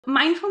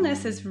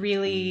Mindfulness is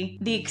really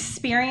the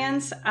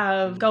experience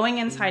of going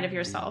inside of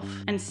yourself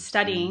and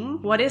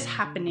studying what is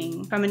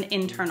happening from an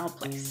internal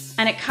place.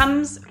 And it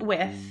comes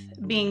with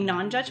being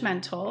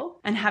non-judgmental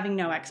and having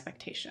no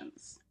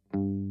expectations.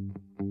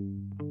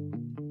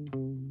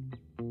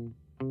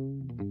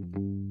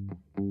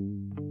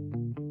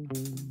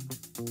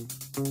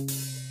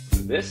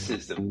 This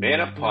is the Man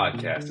Up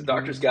Podcast, the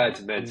doctor's guide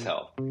to men's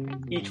health.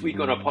 Each week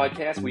on our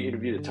podcast, we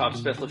interview the top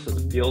specialists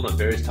of the field on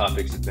various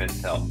topics of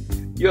men's health.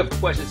 You have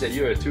questions that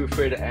you are too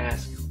afraid to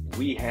ask,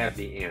 we have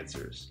the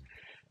answers.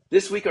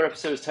 This week, our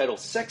episode is titled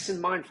Sex and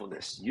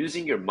Mindfulness,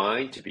 Using Your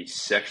Mind to be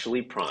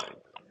Sexually Primed.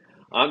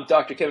 I'm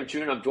Dr. Kevin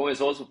True, and I'm joined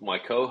as always with my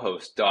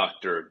co-host,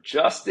 Dr.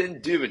 Justin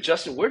Dubin.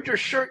 Justin, where'd your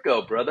shirt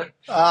go, brother?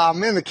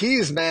 I'm in the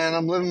Keys, man.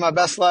 I'm living my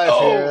best life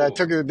here. I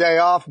took the day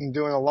off. I'm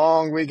doing a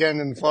long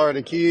weekend in the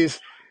Florida Keys.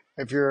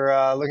 If you're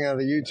looking at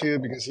the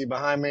YouTube, you can see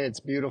behind me.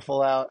 It's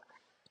beautiful out.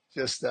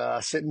 Just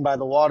sitting by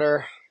the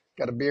water.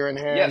 Got a beer in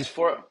hand. Yes,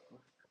 for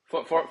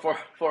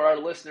our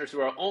listeners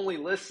who are only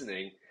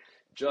listening,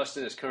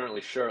 Justin is currently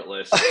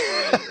shirtless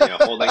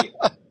and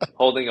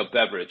holding a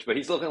beverage, but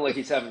he's looking like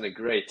he's having a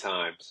great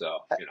time. So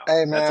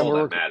hey man, that's all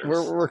that matters.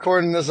 We're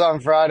recording this on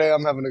Friday.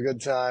 I'm having a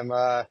good time.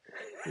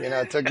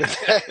 Took the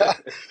day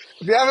off.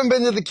 If you haven't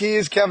been to the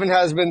Keys, Kevin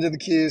has been to the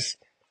Keys.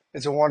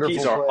 It's a wonderful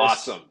place. Keys are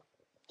awesome.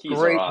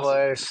 Great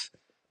place.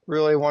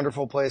 Really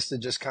wonderful place to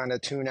just kind of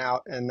tune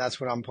out, and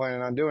that's what I'm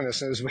planning on doing as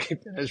soon as we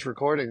finish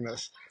recording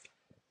this.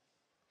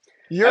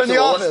 You're in the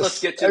office, let's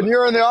get to and it.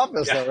 You're in the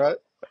office, though, right?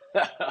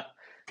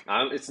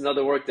 It's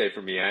another work day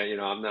for me.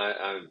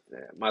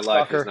 My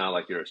life is not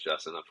like yours,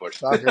 Justin,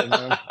 unfortunately. Soccer,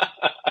 man.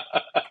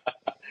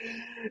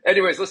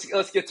 Anyways,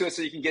 let's get to it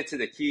so you can get to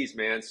the Keys,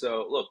 man.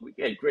 So, look, we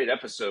had a great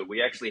episode.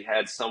 We actually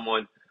had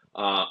someone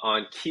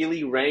on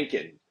Keeley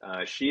Rankin.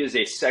 She is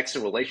a sex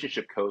and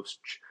relationship coach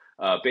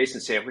based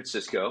in San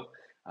Francisco.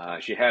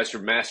 She has her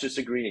master's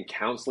degree in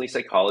counseling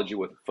psychology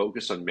with a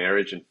focus on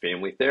marriage and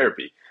family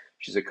therapy.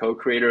 She's a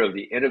co-creator of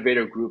the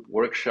innovative group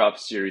workshop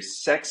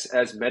series Sex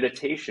as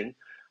Meditation,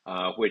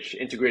 which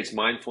integrates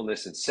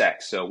mindfulness and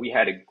sex. So we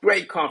had a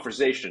great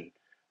conversation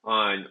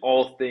on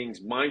all things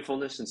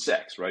mindfulness and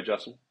sex, right,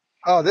 Justin?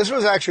 Oh, this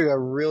was actually a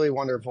really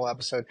wonderful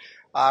episode.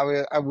 I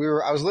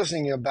was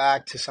listening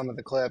back to some of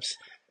the clips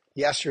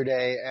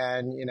yesterday,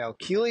 and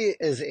Keeley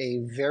is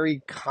a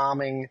very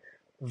calming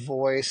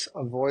voice,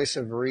 a voice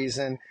of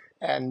reason,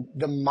 and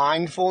the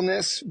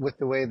mindfulness with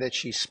the way that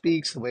she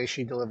speaks, the way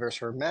she delivers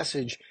her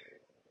message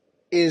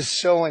is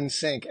so in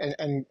sync.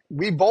 And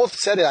we both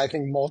said it, I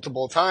think,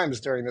 multiple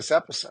times during this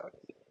episode.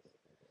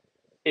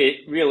 It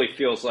really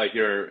feels like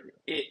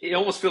it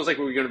almost feels like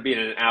we're going to be in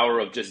an hour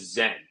of just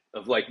Zen,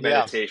 of like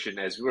meditation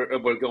as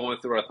we're going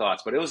through our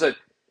thoughts. But it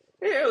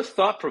was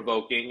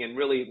thought-provoking and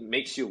really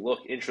makes you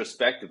look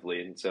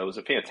introspectively. And so it was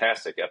a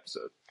fantastic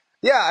episode.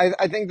 Yeah,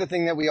 I think the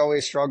thing that we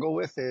always struggle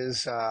with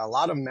is a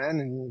lot of men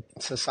in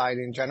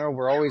society in general,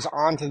 we're always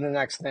on to the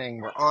next thing.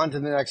 We're on to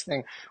the next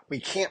thing.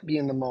 We can't be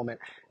in the moment.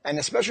 And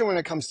especially when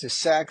it comes to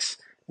sex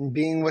and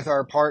being with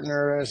our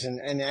partners and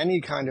any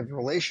kind of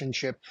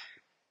relationship,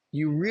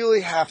 you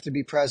really have to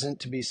be present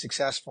to be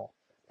successful.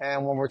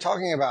 And when we're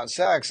talking about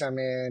sex, I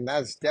mean,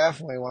 that's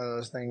definitely one of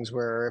those things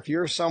where if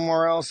you're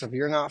somewhere else, if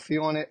you're not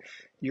feeling it,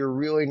 you're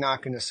really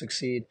not going to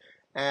succeed.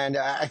 And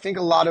I think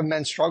a lot of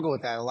men struggle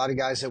with that. A lot of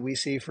guys that we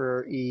see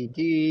for ED,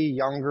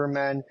 younger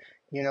men,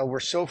 we're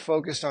so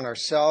focused on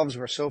ourselves.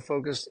 We're so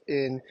focused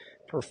in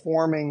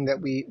performing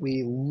that we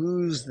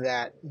lose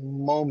that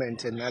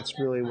moment. And that's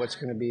really what's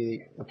going to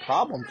be the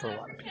problem for a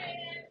lot of people.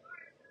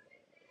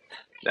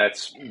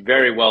 That's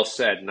very well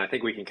said. And I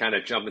think we can kind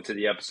of jump into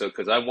the episode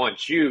because I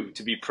want you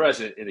to be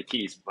present in the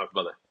Keys, my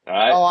brother. All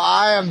right? Oh,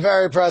 I am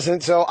very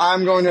present. So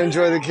I'm going to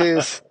enjoy the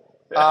Keys.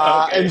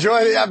 Okay.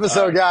 Enjoy the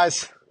episode,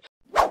 guys.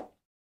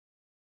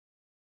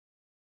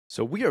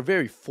 So we are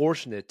very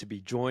fortunate to be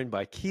joined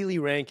by Keeley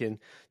Rankin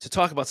to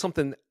talk about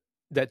something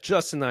that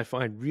Justin and I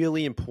find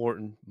really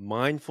important,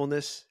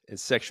 mindfulness and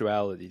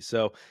sexuality.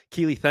 So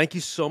Keeley, thank you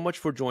so much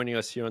for joining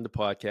us here on the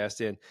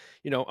podcast. And,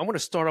 I want to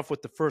start off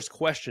with the first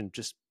question.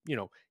 Just,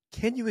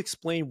 can you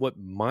explain what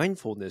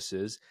mindfulness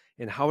is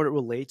and how it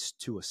relates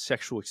to a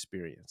sexual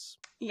experience?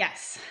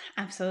 Yes,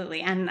 absolutely.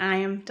 And I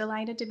am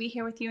delighted to be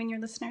here with you and your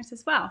listeners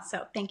as well.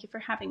 So thank you for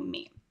having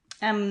me.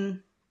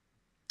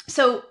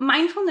 So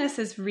mindfulness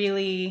is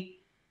really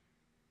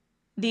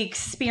the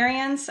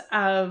experience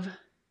of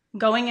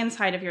going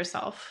inside of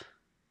yourself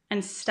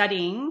and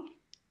studying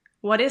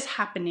what is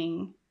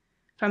happening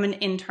from an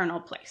internal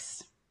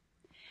place.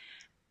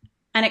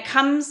 And it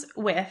comes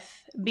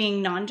with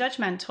being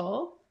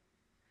non-judgmental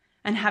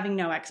and having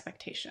no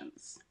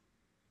expectations.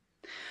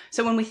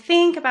 So when we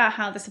think about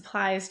how this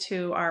applies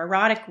to our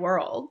erotic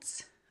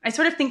worlds, I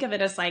sort of think of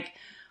it as like,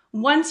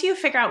 once you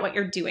figure out what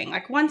you're doing,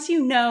 like once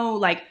you know,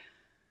 like,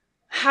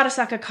 how to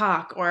suck a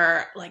cock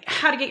or like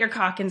how to get your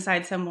cock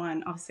inside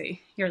someone.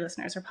 Obviously, your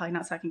listeners are probably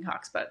not sucking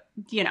cocks, but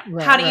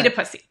how to eat a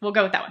pussy. We'll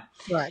go with that one.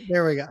 Right.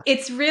 There we go.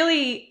 It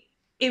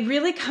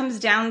really comes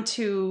down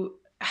to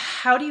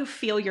how do you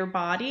feel your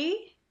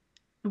body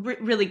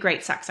really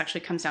great sex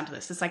actually comes down to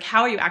this. It's like,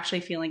 how are you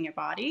actually feeling your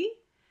body?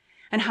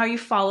 And how are you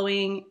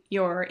following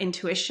your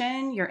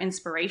intuition, your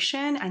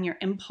inspiration, and your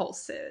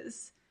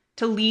impulses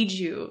to lead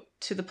you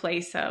to the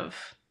place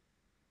of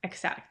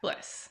ecstatic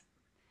bliss?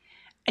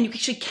 And you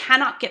actually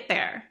cannot get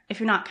there if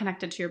you're not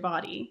connected to your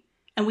body.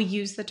 And we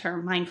use the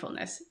term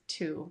mindfulness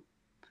to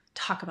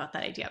talk about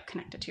that idea of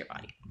connected to your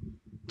body.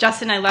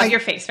 Justin, I love your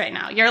face right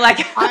now. You're like,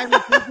 I'm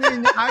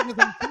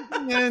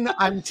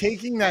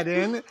taking that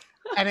in.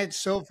 And it's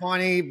so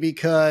funny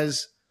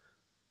because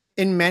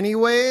in many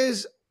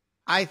ways,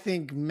 I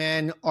think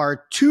men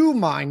are too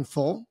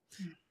mindful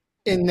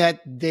in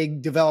that they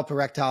develop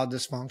erectile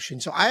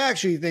dysfunction. So I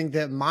actually think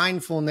that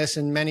mindfulness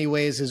in many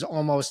ways is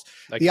almost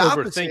like the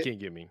opposite.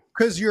 Overthinking, you mean?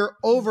 Because you're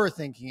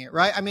overthinking it,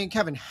 right? I mean,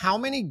 Kevin, how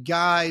many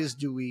guys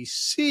do we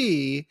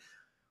see?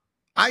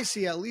 I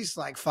see at least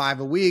like 5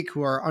 a week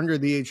who are under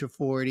the age of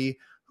 40,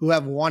 who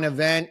have one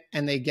event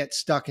and they get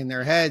stuck in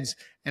their heads.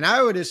 And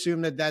I would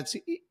assume that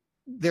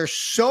they're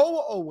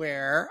so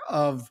aware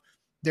of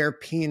their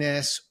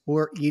penis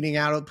or eating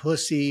out of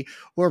pussy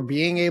or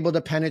being able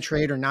to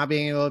penetrate or not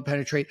being able to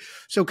penetrate.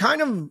 So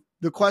kind of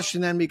the question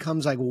then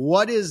becomes like,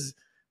 what is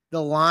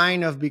the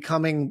line of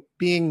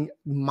being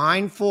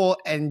mindful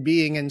and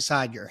being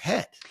inside your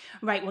head?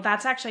 right. Well,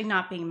 that's actually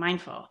not being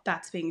mindful.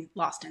 That's being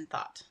lost in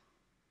thought.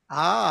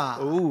 Ah.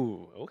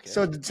 Ooh, okay.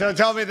 So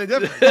tell me the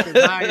difference,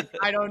 because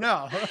I don't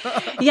know.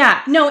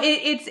 Yeah, no,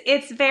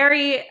 it's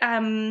very,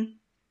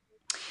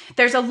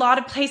 there's a lot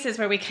of places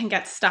where we can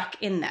get stuck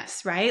in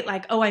this, right?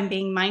 Like, oh, I'm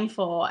being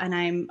mindful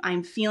and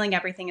I'm feeling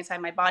everything inside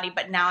my body,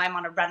 but now I'm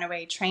on a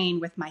runaway train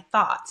with my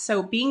thoughts.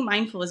 So being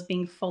mindful is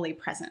being fully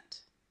present.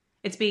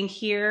 It's being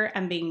here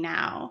and being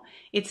now.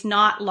 It's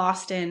not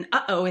lost in,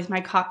 uh-oh, is my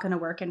cock going to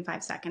work in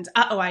 5 seconds?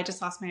 Uh-oh, I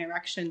just lost my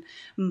erection.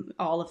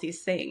 All of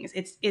these things.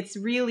 It's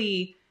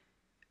really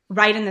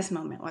right in this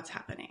moment what's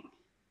happening.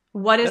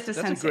 What is the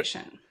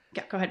sensation?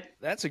 Yeah, go ahead.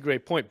 That's a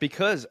great point,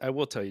 because I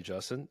will tell you,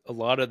 Justin, a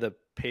lot of the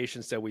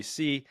patients that we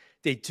see,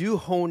 they do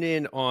hone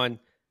in on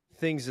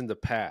things in the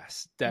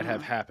past that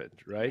have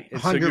happened, right?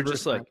 And 100%. So you're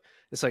just like,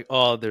 it's like,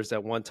 oh, there's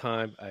that one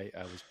time I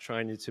was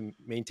trying to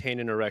maintain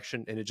an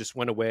erection and it just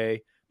went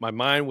away. My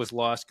mind was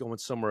lost going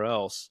somewhere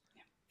else.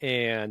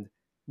 And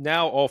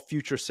now all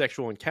future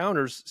sexual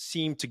encounters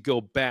seem to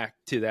go back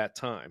to that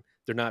time.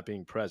 They're not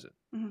being present.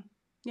 Mm-hmm.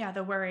 Yeah,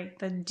 the worry,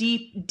 the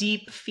deep,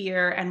 deep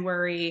fear and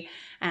worry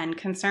and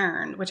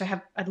concern, which I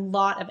have a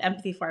lot of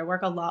empathy for. I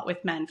work a lot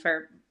with men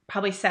for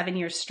probably 7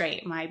 years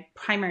straight. My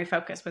primary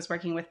focus was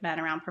working with men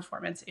around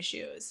performance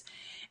issues.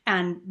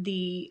 And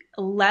the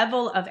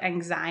level of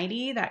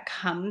anxiety that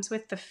comes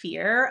with the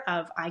fear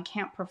of I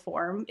can't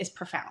perform is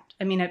profound.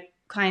 I mean,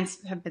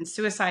 clients have been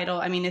suicidal.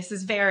 I mean, this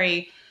is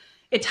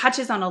it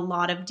touches on a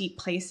lot of deep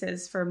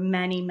places for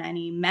many,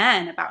 many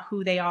men about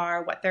who they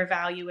are, what their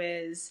value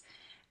is.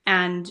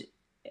 And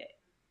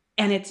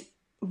it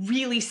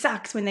really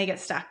sucks when they get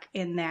stuck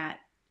in that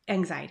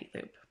anxiety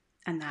loop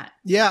and that.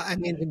 Yeah. I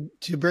mean,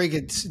 to break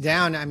it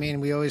down, I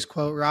mean, we always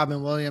quote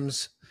Robin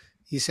Williams.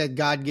 He said,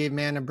 God gave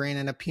man a brain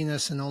and a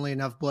penis and only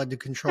enough blood to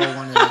control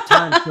one at a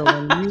time. So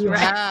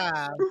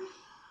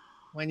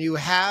when you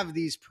have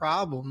these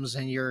problems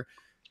and you're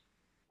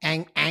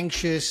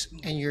anxious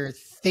and you're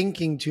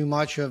thinking too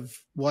much of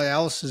what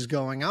else is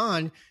going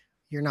on,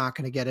 you're not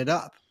going to get it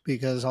up,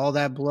 because all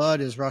that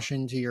blood is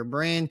rushing to your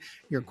brain.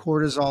 Your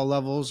cortisol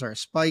levels are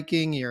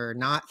spiking. You're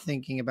not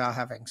thinking about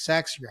having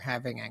sex. You're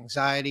having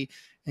anxiety,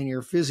 and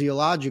you're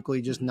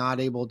physiologically just not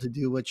able to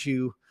do what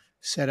you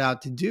set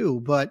out to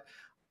do. But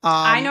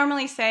I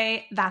normally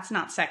say that's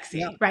not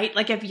sexy, right?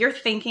 Like if you're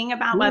thinking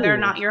about whether or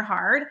not you're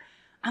hard,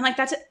 I'm like,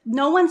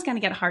 no one's going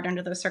to get hard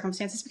under those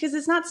circumstances because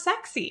it's not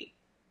sexy.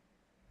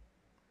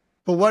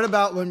 But what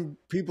about when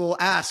people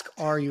ask,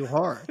 are you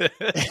hard?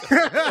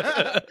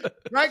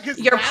 Right?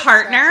 Your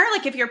partner,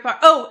 like if your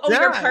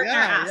your partner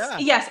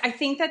asks. Yes, I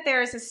think that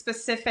there is a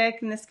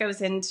specific, and this goes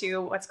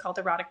into what's called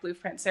erotic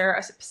blueprints. There are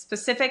a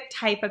specific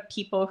type of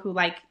people who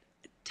like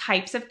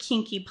types of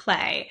kinky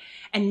play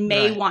and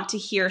may want to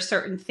hear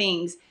certain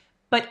things,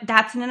 but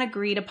that's an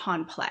agreed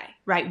upon play,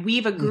 right?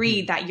 We've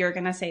agreed that you're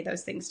going to say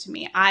those things to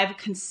me. I've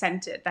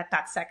consented that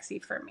that's sexy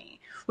for me,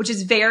 which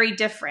is very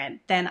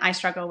different than I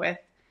struggle with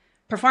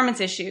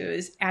performance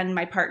issues and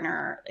my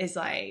partner is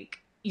like,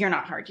 you're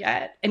not hard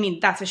yet. I mean,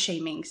 that's a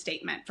shaming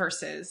statement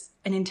versus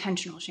an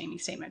intentional shaming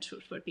statement,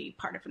 which would be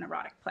part of an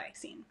erotic play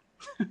scene.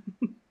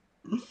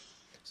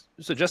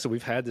 So Justin,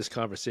 we've had this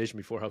conversation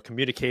before, how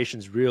communication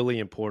is really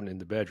important in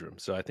the bedroom.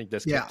 So I think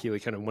that's Keeley,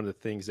 kind of one of the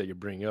things that you're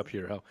bringing up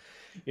here, how,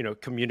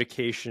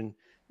 communication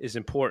is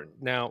important.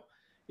 Now,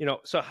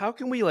 so how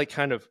can we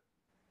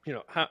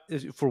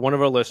for one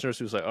of our listeners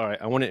who's like, all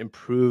right, I want to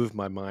improve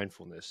my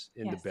mindfulness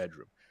in the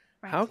bedroom.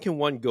 Right. How can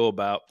one go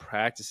about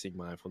practicing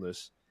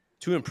mindfulness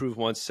to improve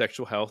one's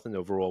sexual health and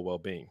overall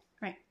well-being?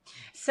 Right.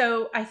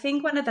 So I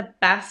think one of the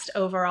best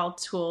overall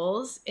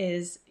tools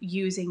is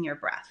using your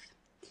breath.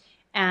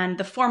 And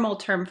the formal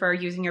term for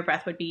using your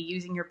breath would be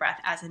using your breath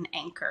as an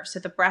anchor. So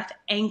the breath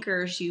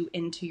anchors you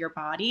into your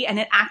body, and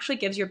it actually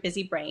gives your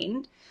busy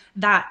brain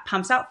that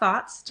pumps out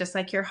thoughts, just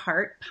like your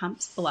heart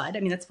pumps blood. I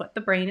mean, that's what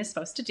the brain is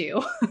supposed to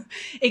do.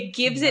 It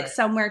gives it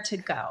somewhere to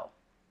go.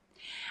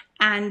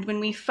 And when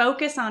we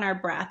focus on our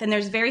breath, and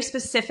there's very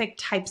specific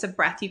types of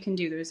breath you can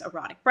do. There's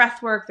erotic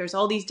breath work. There's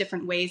all these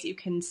different ways you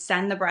can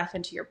send the breath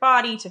into your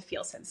body to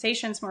feel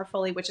sensations more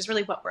fully, which is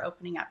really what we're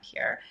opening up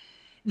here.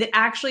 That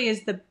actually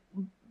is the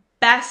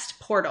best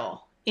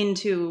portal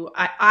into,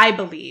 I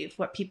believe,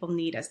 what people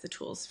need as the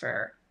tools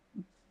for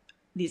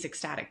these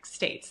ecstatic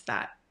states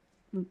that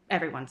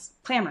everyone's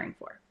clamoring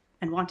for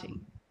and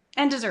wanting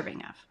and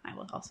deserving of. I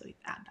will also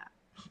add that.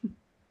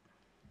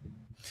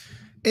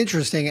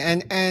 Interesting.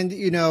 And,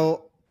 you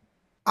know,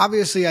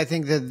 obviously I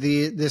think that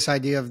this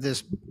idea of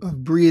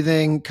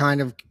breathing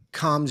kind of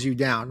calms you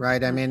down,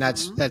 right? I mean,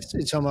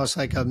 it's almost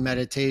like a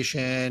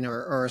meditation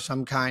or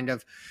some kind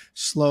of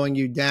slowing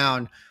you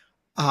down.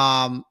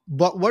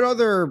 But what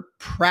other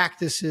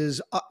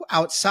practices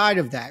outside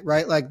of that,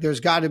 right? Like there's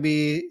got to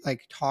be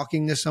like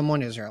talking to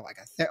someone. Is there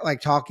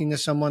like talking to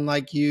someone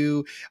like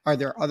you? Are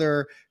there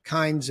other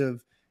kinds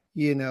of,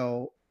 you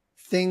know,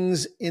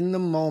 things in the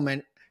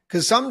moment?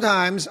 Because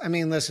sometimes, I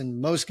mean,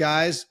 listen, most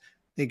guys,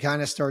 they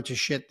kind of start to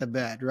shit the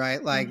bed,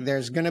 right? Like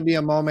there's going to be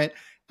a moment,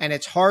 and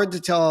it's hard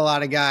to tell a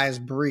lot of guys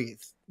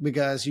breathe,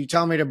 because you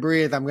tell me to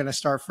breathe, I'm going to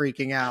start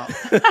freaking out.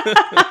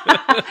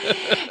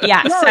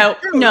 Yeah.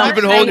 You've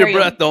been holding your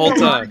breath the whole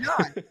time.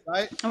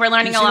 Right? We're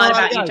learning a lot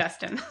about you,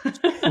 Justin.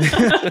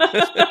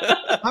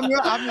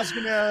 I'm just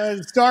going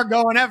to start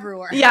going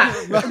everywhere. Yeah.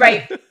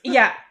 Right.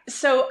 Yeah.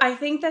 So I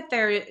think that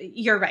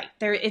you're right.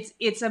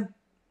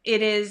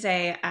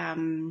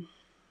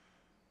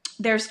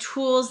 There's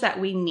tools that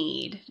we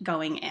need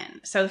going in.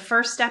 So the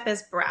first step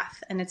is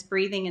breath, and it's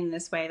breathing in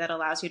this way that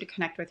allows you to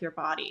connect with your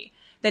body.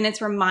 Then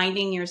it's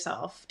reminding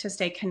yourself to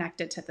stay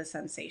connected to the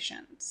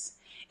sensations.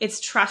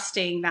 It's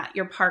trusting that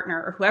your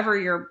partner or whoever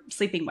you're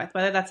sleeping with,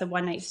 whether that's a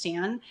one-night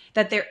stand,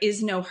 that there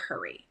is no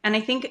hurry. And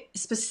I think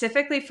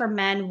specifically for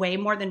men, way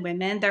more than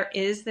women, there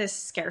is this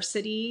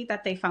scarcity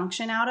that they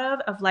function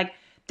out of like,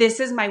 this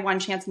is my one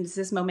chance and this is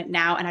this moment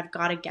now, and I've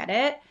got to get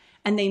it.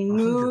 And they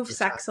move 100%.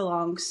 Sex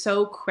along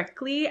so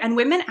quickly. And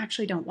women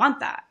actually don't want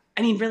that.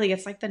 I mean, really,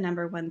 it's like the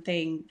number one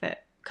thing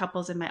that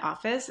couples in my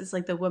office is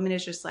like, the woman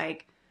is just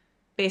like,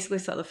 basically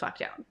slow the fuck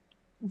down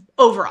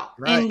overall,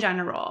 in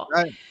general.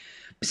 Right.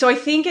 So I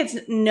think it's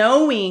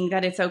knowing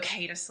that it's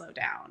okay to slow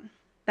down.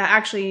 That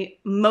actually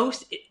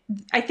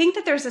I think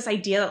that there's this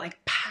idea that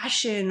like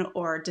passion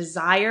or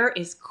desire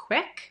is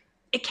quick.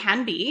 It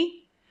can be.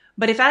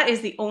 But if that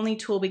is the only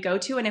tool we go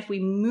to, and if we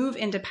move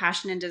into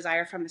passion and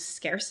desire from a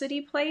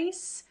scarcity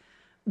place,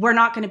 we're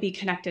not going to be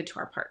connected to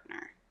our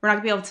partner. We're not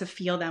going to be able to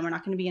feel them. We're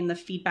not going to be in the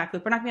feedback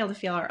loop. We're not going to be able to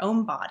feel our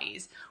own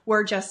bodies.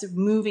 We're just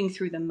moving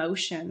through the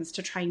motions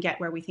to try and get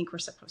where we think we're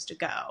supposed to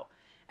go.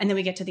 And then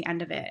we get to the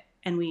end of it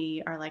and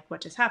we are like,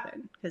 what just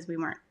happened? Because we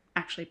weren't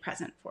actually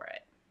present for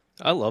it.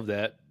 I love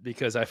that,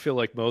 because I feel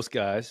like most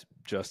guys,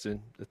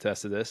 Justin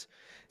attests to this,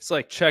 it's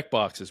like check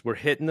boxes. We're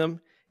hitting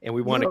them, and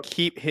we want to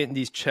keep hitting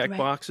these check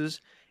boxes.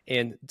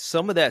 And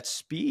some of that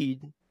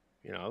speed,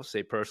 you know,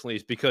 say personally,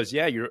 is because,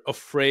 you're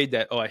afraid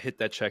that, I hit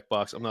that check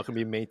box. I'm not going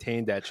to be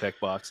maintained that check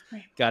box.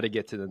 Right. Got to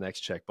get to the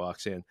next check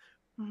box. And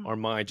our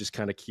mind just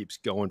kind of keeps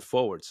going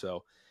forward.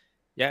 So,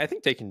 I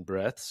think taking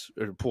breaths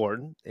are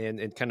important,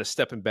 and kind of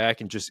stepping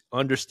back and just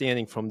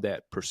understanding from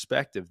that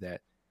perspective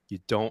that you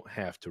don't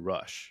have to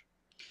rush.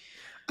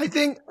 I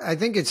think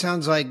it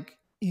sounds like,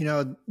 you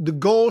know, the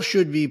goal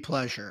should be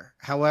pleasure,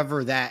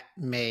 however that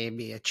may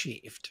be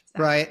achieved,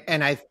 right?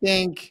 And I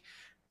think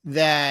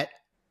that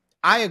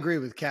I agree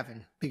with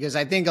Kevin, because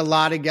I think a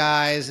lot of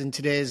guys in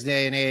today's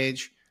day and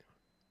age,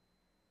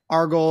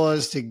 our goal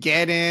is to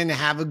get in,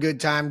 have a good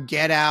time,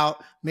 get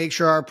out, make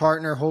sure our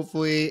partner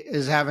hopefully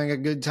is having a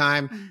good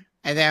time,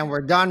 and then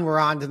we're done, we're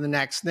on to the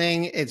next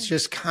thing. It's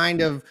just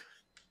kind of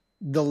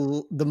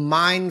the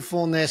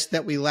mindfulness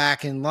that we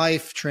lack in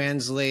life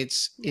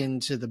translates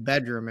into the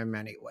bedroom in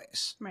many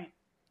ways. Right.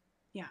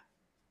 Yeah.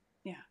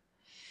 Yeah.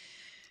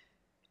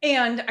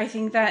 And I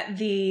think that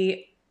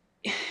it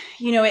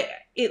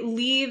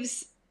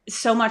leaves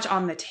so much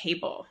on the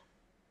table.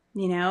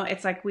 You know,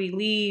 it's like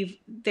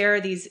there are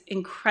these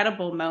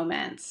incredible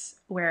moments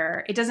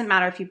where it doesn't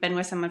matter if you've been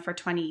with someone for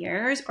 20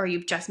 years or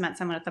you've just met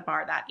someone at the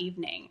bar that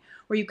evening,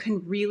 where you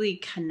can really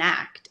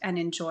connect and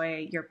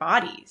enjoy your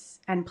bodies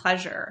and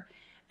pleasure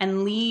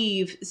and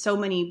leave so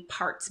many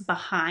parts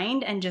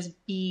behind and just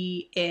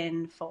be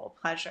in full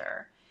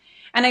pleasure.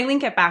 And I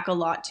link it back a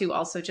lot to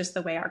also just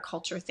the way our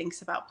culture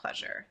thinks about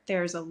pleasure.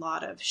 There's a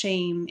lot of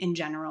shame in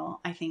general,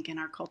 I think, in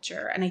our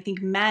culture. And I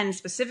think men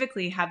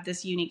specifically have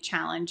this unique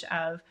challenge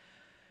of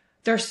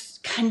they're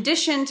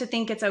conditioned to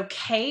think it's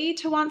okay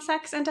to want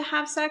sex and to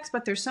have sex,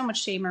 but there's so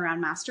much shame around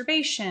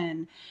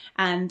masturbation,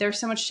 and there's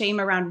so much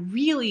shame around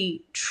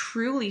really,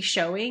 truly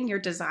showing your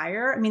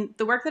desire. I mean,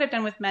 the work that I've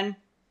done with men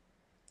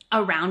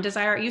around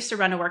desire, I used to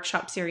run a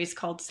workshop series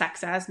called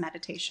Sex as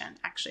Meditation.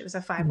 Actually, it was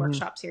a 5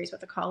 workshop series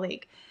with a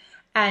colleague.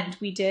 And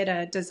we did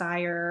a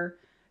desire,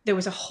 there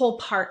was a whole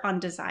part on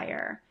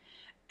desire.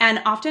 And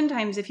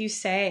oftentimes if you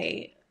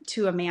say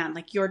to a man,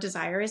 like, your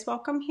desire is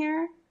welcome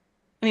here,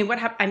 I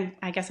mean,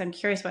 I guess I'm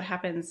curious what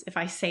happens if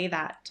I say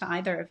that to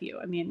either of you.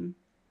 I mean,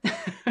 do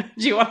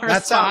you want to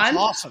That respond? sounds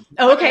awesome.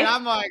 Oh, okay. I mean,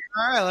 I'm like,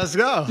 all right, let's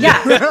go.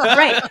 Yeah,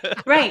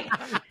 right.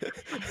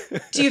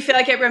 Do you feel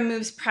like it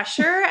removes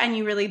pressure and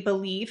you really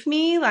believe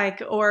me?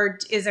 Like, or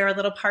is there a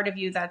little part of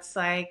you that's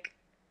like,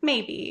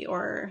 maybe,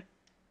 or?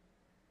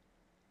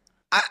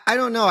 I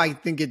don't know. I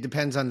think it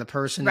depends on the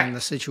person Right. and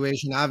the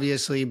situation,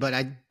 obviously, but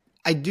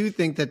I do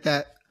think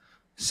that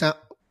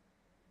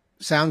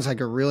sounds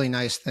like a really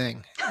nice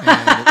thing.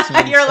 And it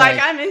sounds You're like,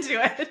 I'm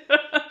into it.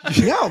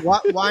 yeah,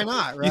 why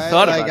not? Right? You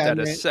thought Like, about that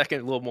a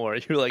second, a little more.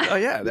 You're like, oh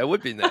yeah, that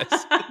would be nice.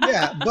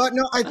 Yeah, but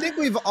no, I think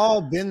we've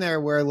all been there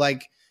where,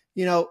 like,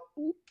 you know,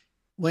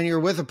 when you're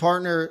with a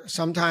partner,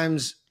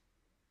 sometimes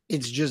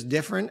it's just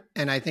different.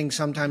 And I think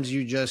sometimes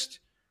you just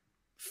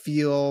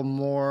feel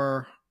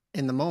more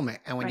in the moment.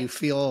 And when you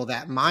feel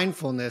that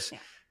mindfulness,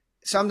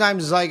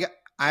 sometimes, like,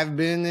 I've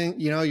been in,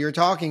 you know, you're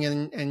talking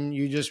and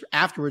you just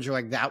afterwards, you're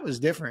like, that was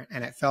different.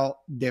 And it felt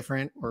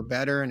different or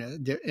better.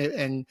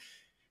 And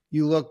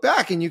you look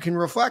back and you can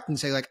reflect and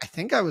say, like, I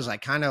think I was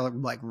like kind of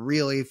like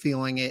really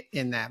feeling it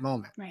in that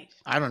moment. Right.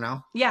 I don't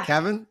know. Yeah.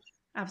 Kevin?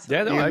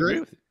 Absolutely. Yeah, no, I agree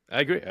with you.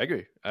 I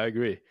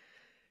agree.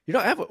 You know,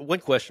 I have one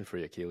question for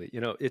you, Keeley.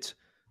 You know, it's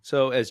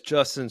so, as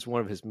Justin's,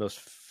 one of his most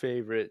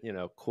favorite, you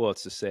know,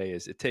 quotes to say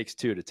is, it takes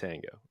two to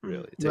tango,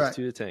 really. It takes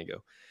two to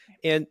tango.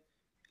 And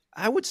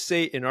I would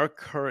say in our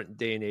current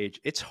day and age,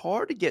 it's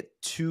hard to get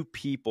two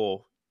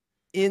people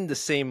in the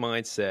same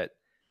mindset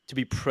to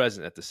be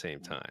present at the same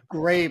time.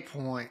 Great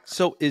point.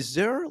 So is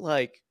there,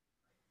 like,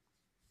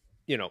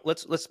 you know,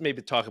 let's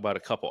maybe talk about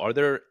a couple. Are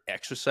there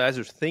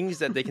exercises, things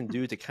that they can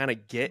do to kind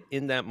of get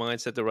in that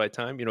mindset at the right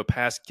time? You know,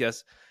 past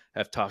guests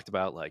have talked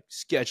about, like,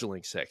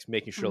 scheduling sex,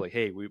 making sure like,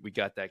 hey, we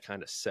got that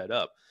kind of set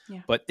up.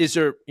 Yeah. But is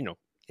there, you know,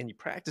 any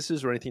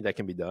practices or anything that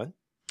can be done?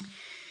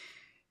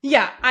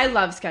 Yeah, I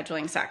love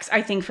scheduling sex.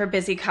 I think for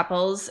busy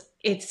couples,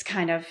 it's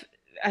kind of,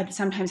 it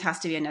sometimes has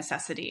to be a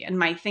necessity. And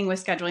my thing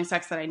with scheduling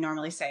sex that I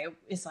normally say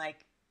is,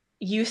 like,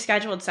 you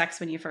scheduled sex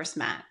when you first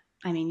met.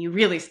 I mean, you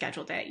really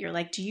scheduled it. You're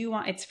like,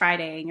 it's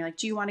Friday. And you're like,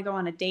 do you want to go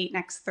on a date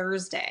next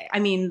Thursday? I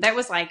mean, that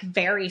was like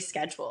very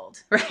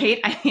scheduled,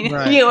 right? I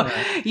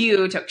mean,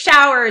 you took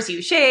showers,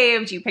 you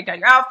shaved, you picked out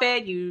your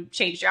outfit, you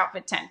changed your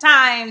outfit 10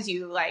 times.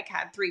 You, like,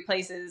 had 3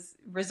 places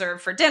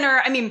reserved for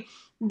dinner. I mean,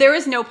 there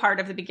is no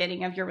part of the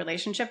beginning of your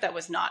relationship that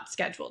was not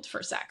scheduled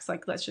for sex.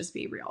 Like, let's just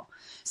be real.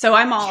 So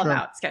I'm all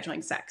about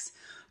scheduling sex.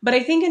 But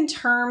I think in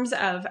terms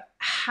of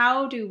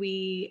how do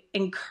we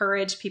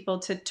encourage people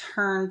to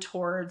turn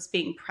towards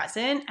being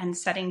present and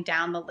setting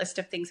down the list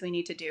of things we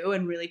need to do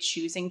and really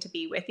choosing to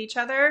be with each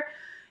other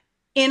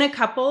in a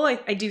couple,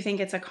 I do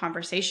think it's a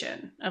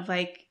conversation of,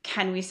 like,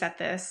 can we set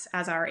this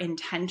as our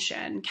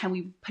intention? Can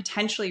we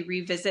potentially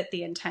revisit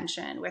the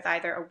intention with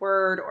either a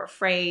word or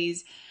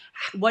phrase?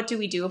 What do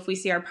we do if we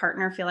see our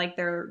partner feel like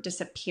they're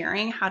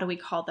disappearing? How do we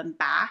call them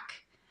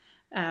back?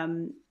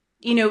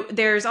 You know,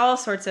 there's all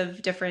sorts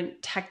of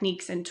different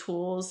techniques and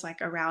tools,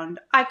 like around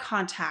eye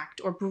contact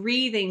or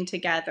breathing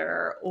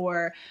together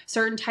or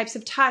certain types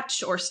of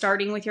touch or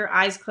starting with your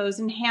eyes closed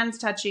and hands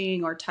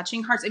touching or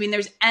touching hearts. I mean,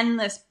 there's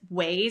endless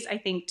ways, I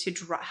think, to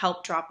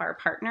help drop our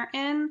partner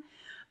in.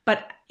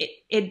 But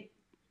it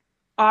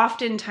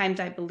oftentimes,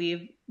 I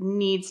believe,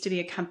 needs to be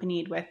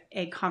accompanied with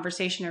a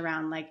conversation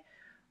around, like,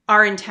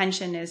 our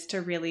intention is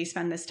to really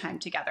spend this time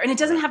together. And it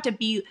doesn't have to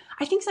be,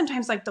 I think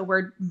sometimes, like, the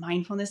word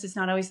mindfulness is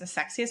not always the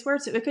sexiest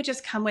word. So it could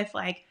just come with,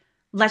 like,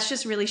 let's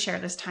just really share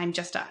this time,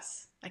 just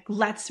us. Like,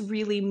 let's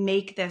really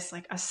make this,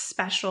 like, a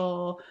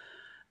special,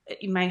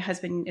 my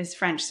husband is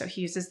French, so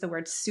he uses the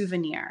word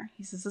souvenir.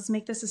 He says, let's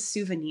make this a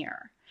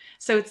souvenir.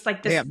 So it's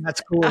like this. Damn,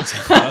 that's cool. That's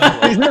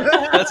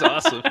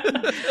awesome.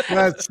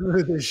 That's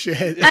the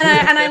shit. And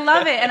I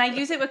love it. And I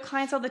use it with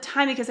clients all the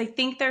time because I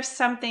think there's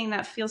something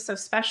that feels so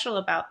special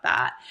about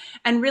that.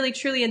 And really,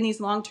 truly, in these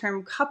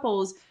long-term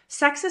couples,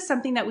 sex is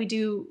something that we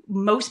do,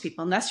 most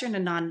people, unless you're in a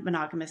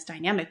non-monogamous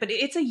dynamic, but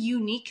it's a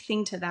unique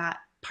thing to that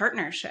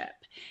partnership.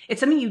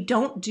 It's something you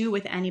don't do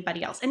with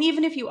anybody else. And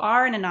even if you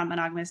are in a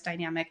non-monogamous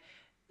dynamic,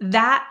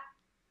 that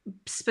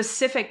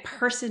specific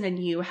person and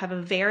you have a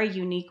very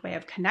unique way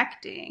of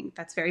connecting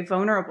that's very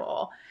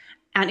vulnerable.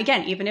 And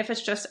again, even if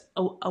it's just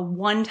a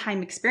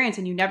one-time experience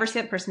and you never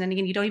see that person, and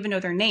again, you don't even know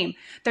their name,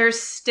 there's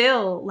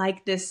still,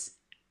 like, this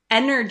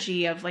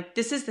energy of, like,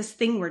 this is this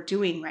thing we're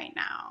doing right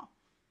now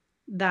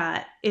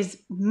that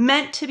is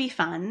meant to be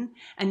fun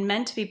and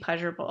meant to be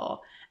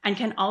pleasurable and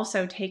can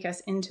also take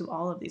us into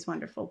all of these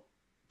wonderful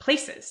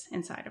places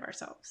inside of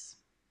ourselves.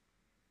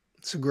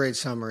 It's a great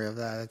summary of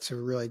that. It's a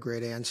really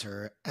great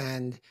answer.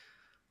 And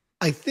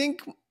I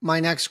think my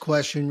next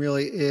question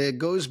really, it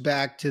goes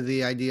back to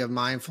the idea of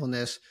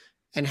mindfulness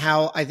and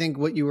how I think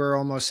what you were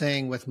almost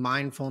saying with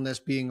mindfulness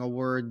being a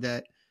word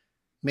that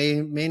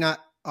may not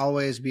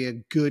always be a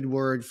good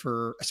word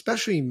for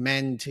especially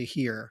men to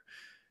hear.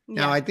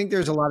 Now, Yeah. I think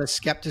there's a lot of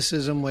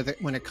skepticism with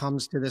it when it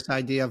comes to this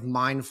idea of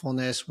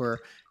mindfulness, where,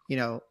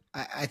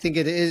 I think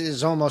it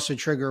is almost a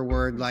trigger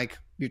word. Like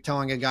you're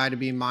telling a guy to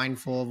be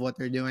mindful of what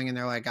they're doing, and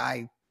they're like,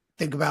 I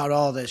think about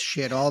all this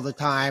shit all the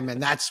time,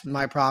 and that's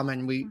my problem.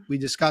 And we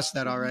discussed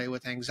that already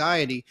with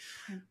anxiety.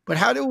 But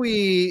how do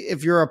we,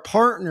 if you're a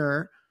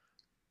partner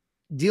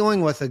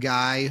dealing with a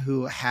guy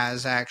who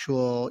has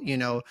actual,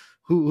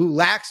 who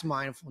lacks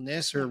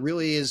mindfulness or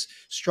really is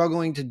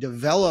struggling to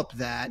develop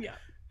that,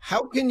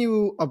 how can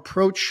you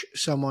approach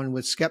someone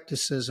with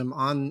skepticism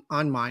on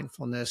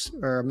mindfulness,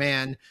 or a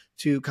man,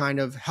 to kind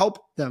of help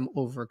them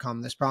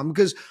overcome this problem?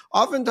 Because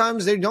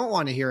oftentimes they don't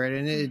want to hear it.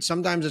 And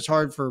sometimes it's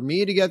hard for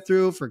me to get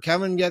through, for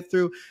Kevin to get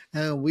through.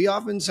 And we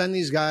often send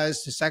these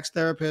guys to sex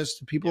therapists,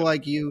 to people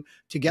like you,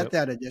 to get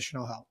that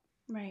additional help.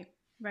 Right.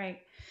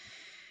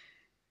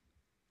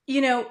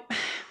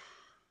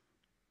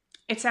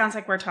 It sounds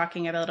like we're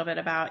talking a little bit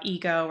about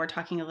ego. We're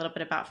talking a little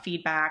bit about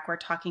feedback. We're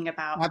talking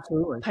about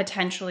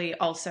potentially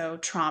also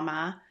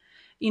trauma.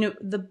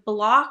 The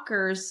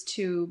blockers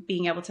to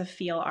being able to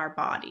feel our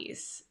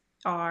bodies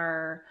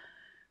are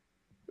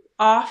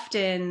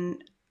often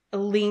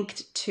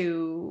linked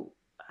to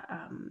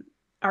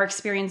our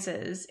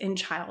experiences in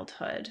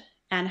childhood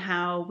and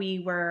how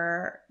we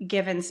were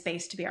given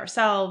space to be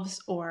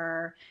ourselves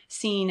or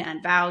seen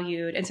and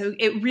valued. And so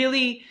it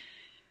really...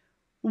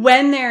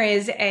 when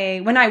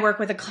I work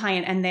with a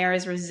client and there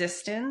is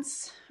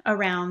resistance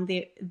around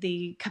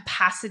the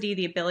capacity,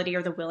 the ability,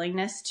 or the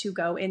willingness to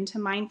go into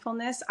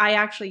mindfulness, I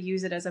actually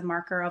use it as a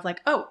marker of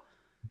like, oh,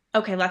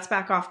 okay, let's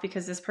back off,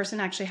 because this person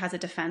actually has a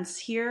defense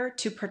here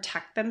to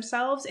protect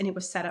themselves, and it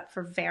was set up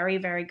for very,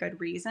 very good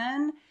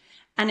reason.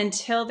 And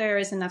until there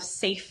is enough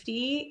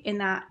safety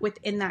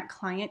within that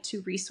client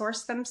to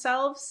resource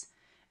themselves,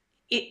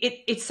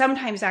 it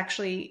sometimes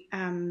actually...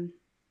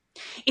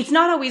 it's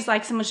not always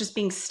like someone's just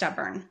being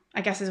stubborn,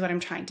 I guess is what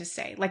I'm trying to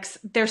say. Like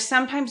there's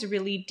sometimes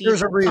really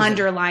deep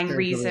underlying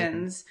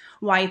reasons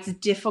why it's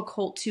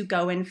difficult to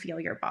go and feel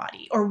your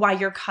body, or why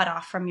you're cut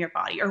off from your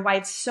body, or why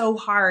it's so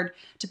hard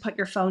to put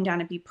your phone down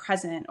and be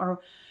present.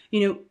 Or,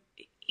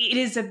 it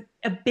is a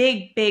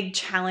big, big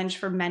challenge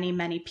for many,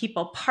 many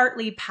people,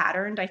 partly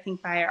patterned, I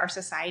think, by our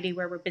society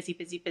where we're busy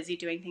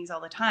doing things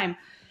all the time.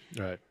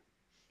 Right.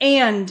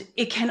 And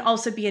it can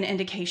also be an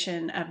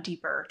indication of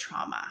deeper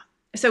trauma.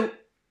 So,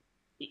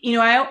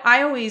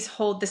 I always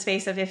hold the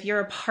space of, if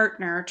you're a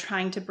partner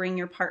trying to bring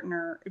your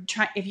partner,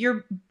 if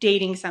you're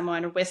dating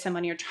someone or with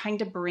someone, you're trying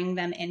to bring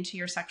them into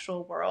your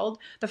sexual world,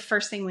 the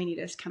first thing we need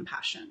is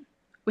compassion.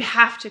 We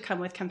have to come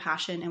with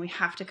compassion, and we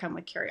have to come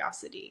with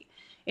curiosity.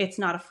 It's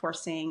not a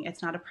forcing.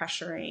 It's not a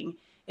pressuring.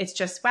 It's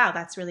just, wow,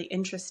 that's really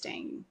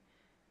interesting.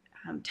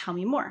 Tell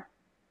me more,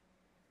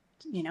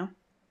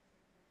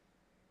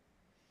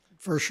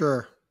 For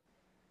sure.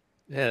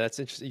 Yeah, that's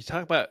interesting. You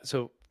talk about,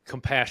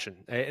 compassion.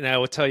 And I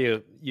will tell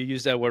you, you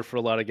use that word for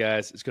a lot of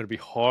guys. It's going to be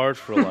hard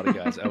for a lot of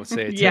guys. I would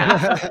say,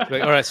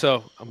 like, all right,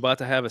 so I'm about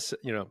to have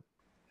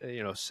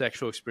a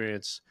sexual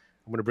experience.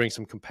 I'm going to bring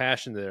some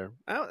compassion there.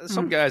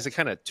 Some guys that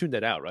kind of tune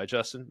that out, right,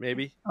 Justin?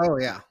 Maybe. Oh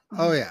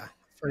yeah,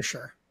 for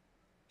sure.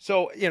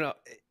 So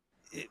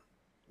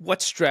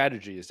what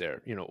strategy is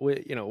there?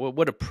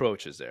 What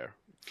approach is there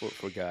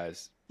for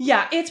guys?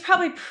 Yeah, it's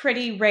probably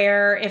pretty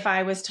rare if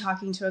I was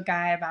talking to a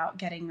guy about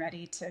getting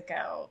ready to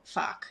go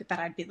fuck that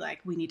I'd be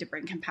like, we need to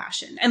bring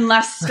compassion.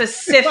 Unless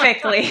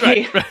specifically,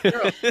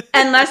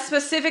 unless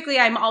specifically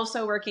I'm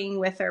also working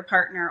with their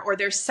partner, or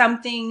there's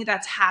something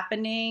that's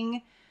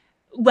happening.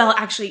 Well,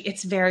 actually,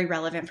 it's very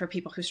relevant for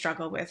people who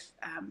struggle with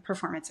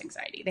performance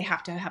anxiety. They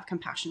have to have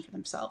compassion for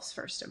themselves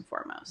first and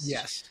foremost.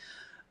 Yes.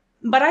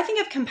 But I think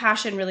of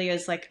compassion really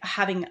as like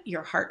having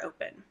your heart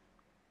open.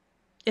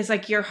 It's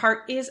like your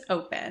heart is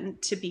open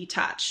to be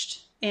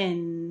touched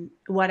in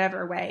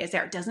whatever way is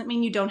there. It doesn't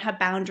mean you don't have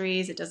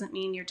boundaries. It doesn't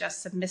mean you're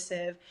just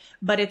submissive,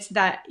 but it's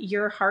that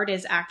your heart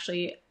is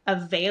actually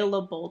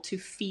available to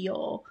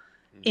feel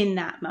in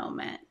that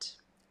moment.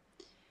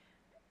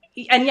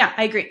 And yeah,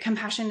 I agree.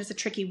 Compassion is a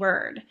tricky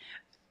word.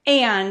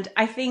 And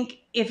I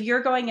think if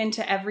you're going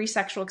into every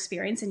sexual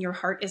experience and your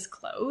heart is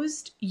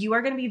closed, you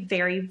are going to be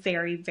very,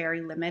 very,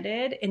 very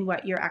limited in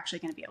what you're actually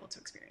going to be able to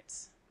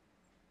experience.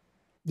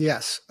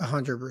 Yes,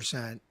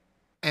 100%.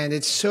 And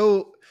it's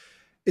so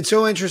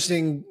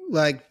interesting,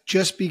 like,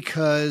 just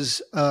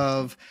because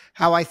of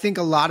how I think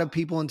a lot of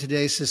people in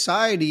today's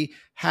society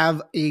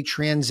have a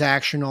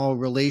transactional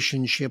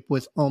relationship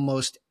with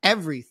almost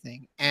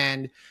everything.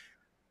 And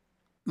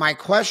my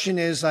question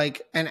is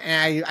like, and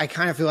I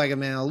kind of feel like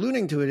I'm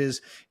alluding to it,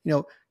 is,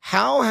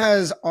 how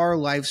has our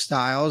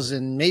lifestyles,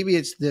 and maybe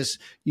it's this,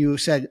 you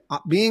said,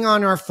 being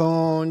on our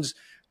phones,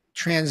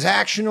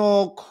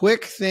 transactional,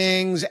 quick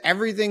things,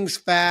 everything's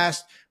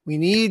fast. We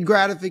need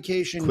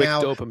gratification quick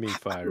now. Dopamine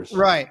fires.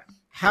 Right.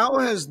 How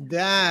has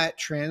that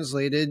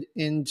translated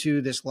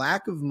into this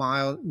lack of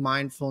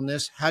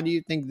mindfulness? How do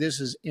you think this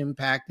has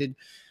impacted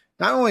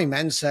not only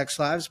men's sex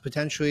lives,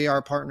 potentially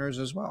our partners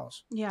as well.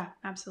 Yeah,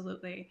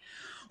 absolutely.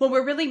 Well,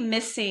 we're really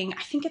missing,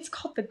 I think it's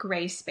called the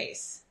gray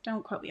space.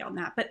 Don't quote me on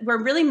that, but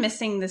we're really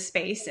missing the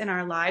space in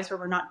our lives where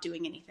we're not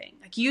doing anything.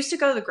 Like, you used to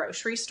go to the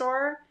grocery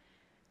store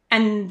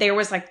and there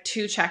was like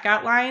 2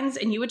 checkout lines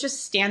and you would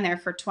just stand there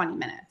for 20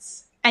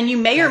 minutes. And you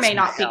may or may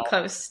not be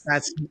close.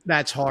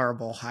 That's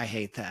horrible. I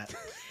hate that.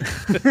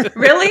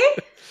 Really?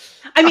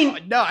 I mean,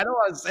 no, I don't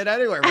want to sit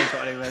anywhere for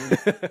 20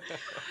 minutes.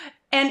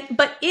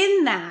 But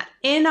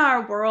in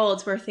our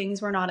worlds where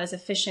things were not as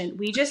efficient,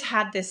 we just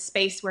had this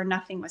space where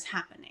nothing was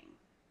happening.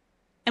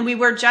 And we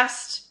were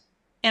just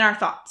in our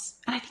thoughts.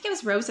 And I think it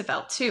was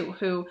Roosevelt too,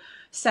 who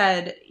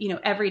said,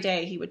 every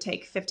day he would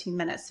take 15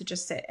 minutes to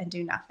just sit and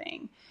do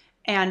nothing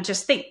and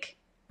just think,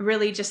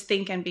 really just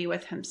think and be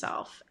with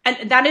himself.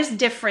 And that is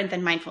different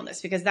than mindfulness,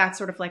 because that's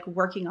sort of like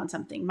working on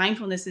something.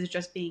 Mindfulness is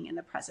just being in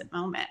the present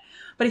moment.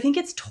 But I think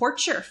it's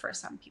torture for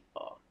some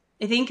people.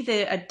 I think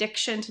the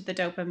addiction to the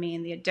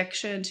dopamine, the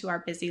addiction to our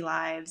busy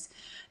lives,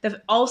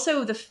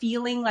 also the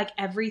feeling like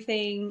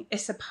everything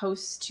is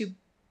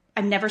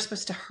I'm never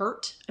supposed to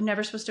hurt. I'm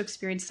never supposed to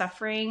experience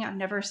suffering.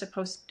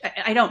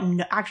 I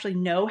don't actually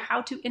know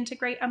how to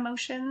integrate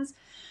emotions.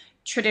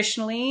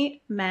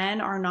 Traditionally,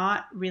 men are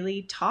not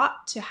really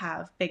taught to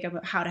have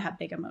how to have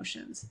big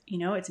emotions.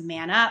 It's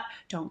man up,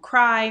 don't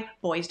cry,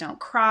 boys don't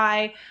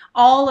cry,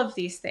 all of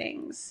these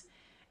things.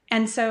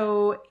 And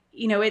so,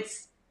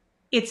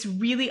 it's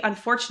really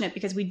unfortunate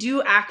because we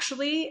do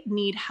actually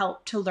need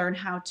help to learn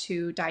how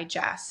to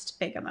digest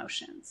big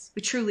emotions.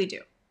 We truly do.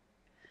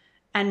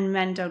 And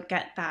men don't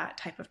get that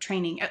type of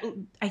training.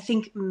 I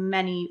think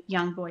many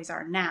young boys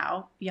are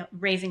now.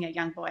 Raising a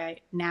young boy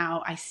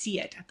now, I see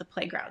it at the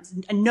playgrounds.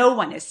 And no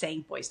one is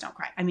saying boys don't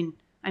cry. I mean,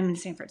 I'm in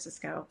San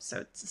Francisco, so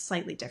it's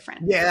slightly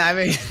different. Yeah, I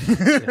mean.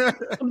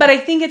 But I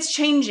think it's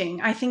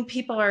changing. I think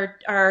people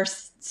are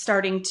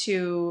starting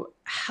to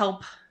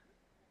help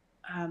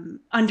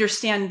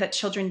understand that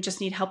children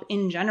just need help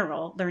in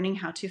general, learning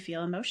how to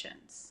feel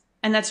emotions.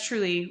 And that's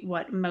truly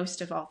what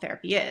most of all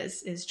therapy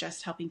is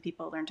just helping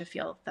people learn to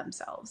feel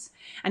themselves.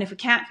 And if we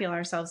can't feel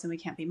ourselves, then we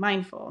can't be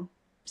mindful.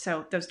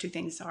 So those 2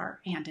 things are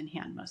hand in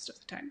hand most of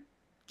the time.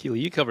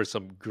 Keeley, you covered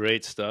some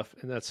great stuff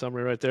in that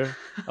summary right there.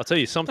 I'll tell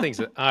you some things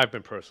that I've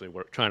been personally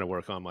trying to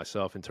work on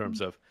myself in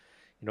terms of,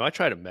 I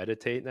try to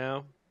meditate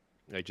now,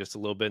 like just a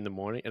little bit in the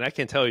morning. And I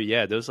can tell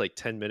you, those like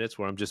 10 minutes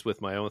where I'm just with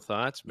my own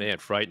thoughts, man,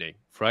 frightening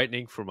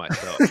for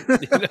myself.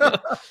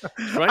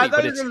 I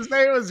thought you were going to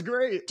say it was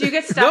great. Do you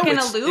get stuck in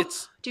a loop?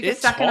 Do you get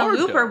stuck in a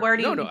loop, or where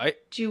do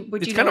you?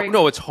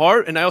 It's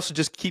hard. And I also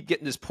just keep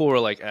getting this pull where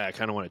like, I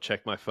kind of want to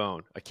check my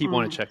phone. I keep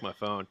wanting to check my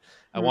phone.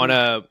 I want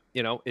to,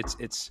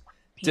 it's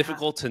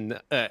difficult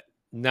to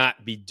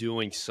not be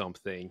doing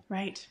something,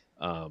 right?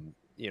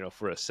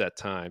 For a set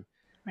time.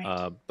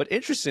 Right. But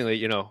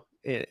interestingly,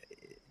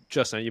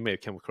 Justin, you may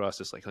have come across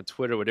this like on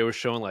Twitter where they were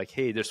showing like,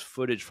 hey, there's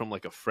footage from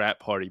like a frat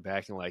party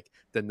back in like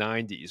the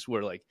 90s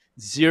where like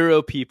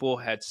 0 people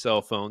had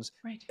cell phones.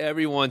 Right.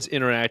 Everyone's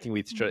interacting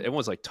with each other.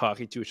 Everyone's like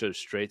talking to each other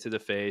straight to the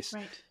face.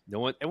 Right.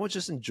 Everyone's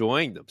just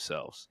enjoying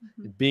themselves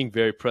and being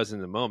very present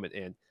in the moment.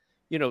 And,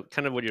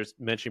 kind of what you're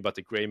mentioning about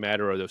the gray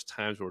matter or those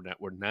times where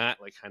we're not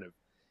like kind of,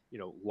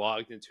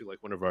 logged into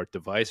like one of our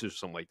devices or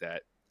something like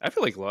that. I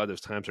feel like a lot of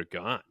those times are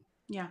gone.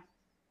 Yeah.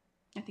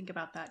 I think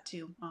about that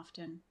too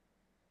often.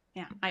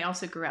 Yeah, I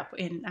also grew up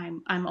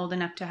I'm old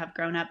enough to have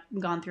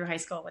gone through high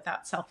school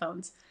without cell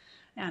phones.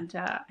 And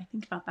I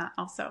think about that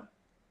also.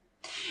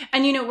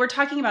 And, we're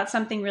talking about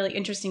something really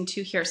interesting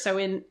too here. So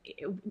in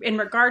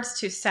regards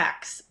to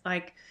sex,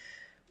 like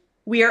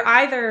we are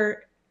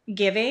either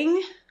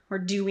giving or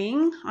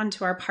doing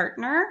onto our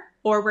partner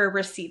or we're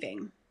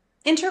receiving.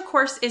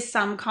 Intercourse is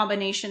some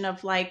combination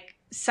of like,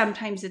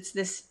 sometimes it's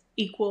this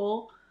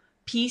equal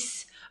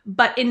piece,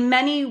 but in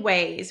many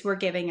ways we're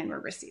giving and we're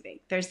receiving.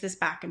 There's this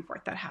back and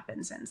forth that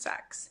happens in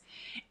sex.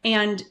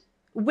 And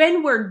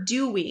when we're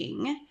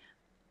doing,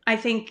 I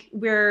think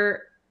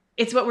we're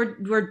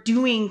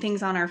doing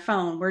things on our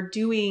phone. We're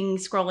doing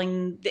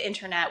scrolling the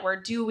internet.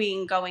 We're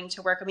doing going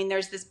to work. I mean,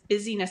 there's this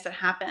busyness that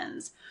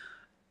happens.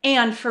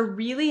 And for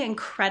really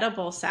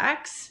incredible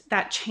sex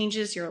that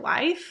changes your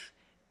life,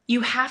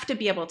 you have to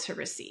be able to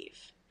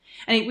receive.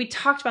 And we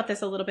talked about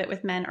this a little bit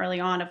with men early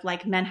on of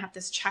like men have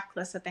this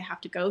checklist that they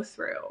have to go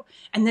through.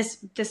 And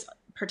this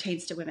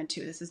pertains to women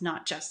too. This is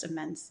not just a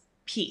men's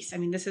piece. I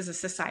mean, this is a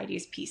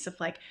society's piece of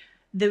like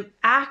the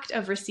act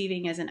of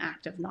receiving is an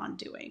act of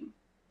non-doing.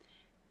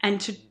 And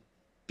to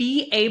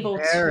be able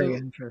Very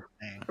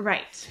interesting.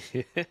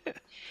 Right.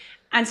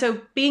 And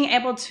so being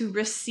able to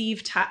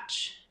receive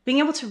touch, being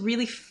able to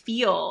really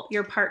feel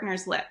your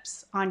partner's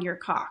lips on your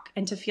cock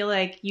and to feel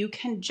like you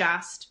can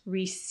just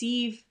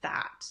receive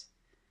that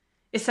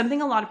is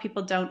something a lot of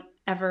people don't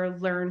ever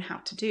learn how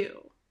to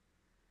do.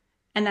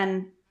 And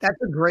then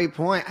that's a great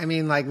point. I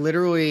mean, like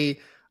literally,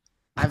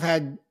 I've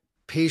had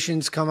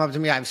patients come up to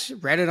me. I've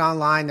read it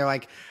online. They're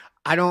like,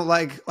 I don't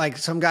like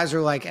some guys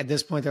are like, at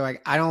this point, they're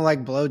like, I don't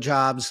like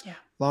blowjobs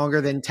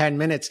longer than 10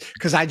 minutes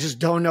because I just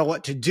don't know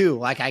what to do.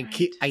 Like I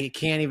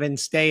can't even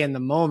stay in the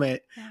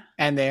moment. Yeah.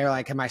 and they're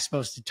like, am I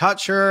supposed to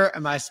touch her?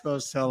 Am I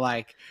supposed to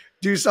like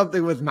do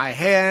something with my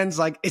hands?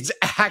 Like, it's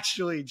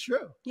actually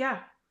true. Yeah.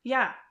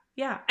 Yeah.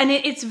 Yeah. And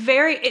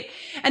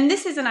and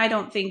this isn't, I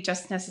don't think,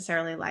 just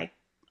necessarily like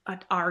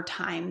at our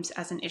times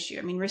as an issue.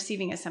 I mean,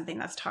 receiving is something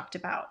that's talked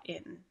about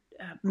in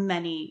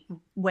many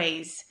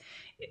ways.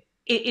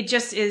 It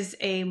just is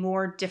a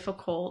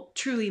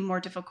truly more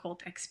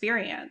difficult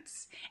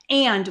experience.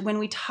 And when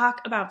we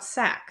talk about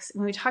sex,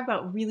 when we talk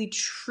about really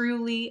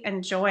truly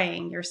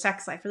enjoying your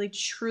sex life, really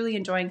truly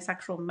enjoying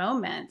sexual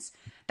moments,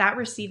 that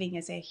receiving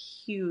is a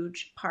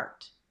huge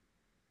part.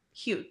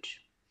 Huge.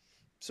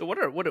 So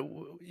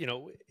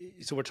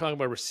so we're talking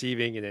about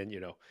receiving and then,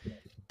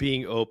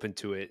 being open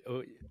to it.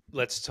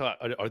 Let's talk.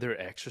 Are there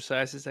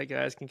exercises that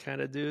guys can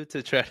kind of do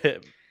to try to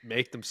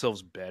make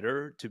themselves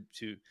better to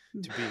being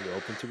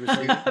open to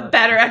receiving?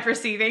 Better at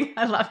receiving.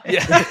 I love it.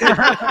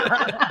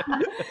 Yeah.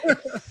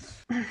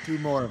 Do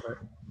more of it.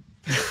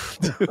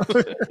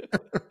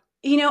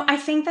 I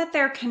think that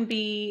there can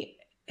be,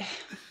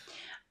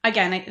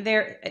 again,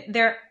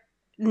 there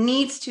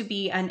needs to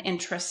be an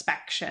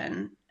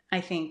introspection,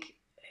 I think,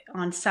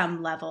 on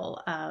some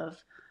level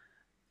of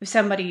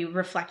somebody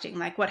reflecting,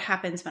 like, what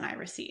happens when I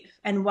receive,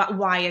 and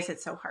why is it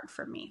so hard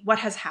for me? What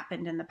has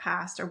happened in the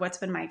past, or what's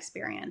been my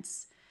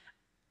experience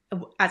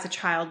as a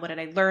child? What did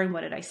I learn?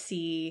 What did I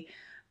see?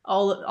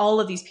 All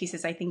of these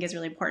pieces, I think, is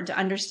really important to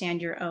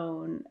understand your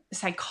own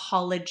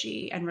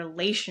psychology and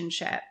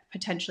relationship,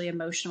 potentially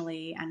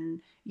emotionally,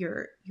 and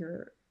your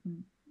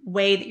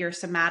way that your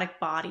somatic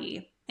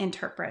body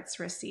interprets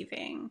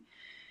receiving.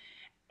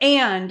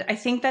 And I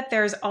think that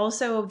there's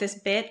also this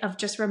bit of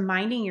just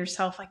reminding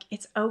yourself, like,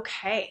 it's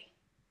okay.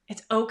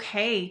 It's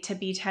okay to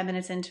be 10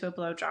 minutes into a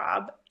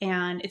blowjob,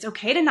 and it's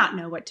okay to not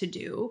know what to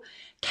do.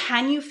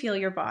 Can you feel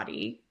your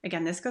body?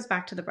 Again, this goes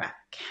back to the breath.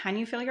 Can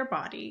you feel your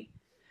body?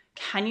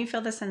 Can you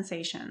feel the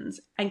sensations?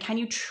 And can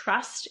you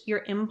trust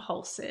your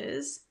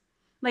impulses?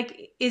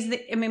 Like,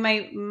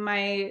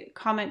 my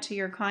comment to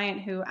your client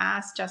who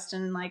asked,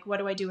 Justin, like, what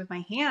do I do with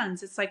my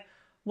hands? It's like,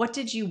 what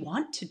did you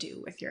want to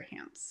do with your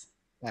hands?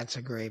 That's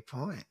a great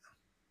point.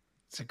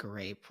 It's a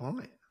great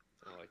point.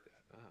 I like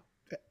that.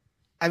 Wow.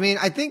 I mean,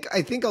 I think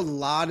a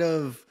lot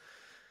of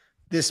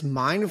this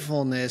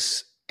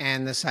mindfulness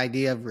and this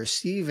idea of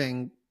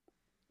receiving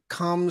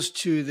comes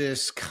to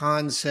this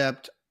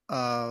concept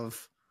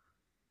of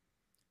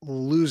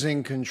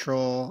losing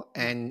control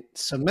and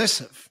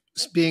submissive,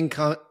 being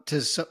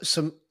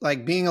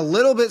being a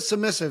little bit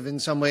submissive in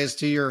some ways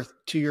to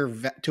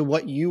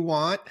what you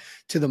want,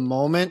 to the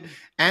moment,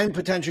 and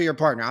potentially your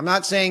partner. I'm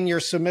not saying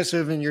you're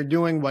submissive and you're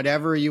doing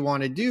whatever you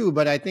want to do,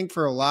 but I think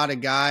for a lot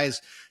of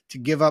guys to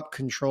give up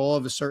control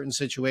of a certain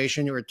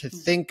situation or to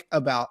think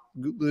about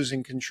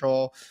losing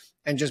control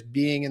and just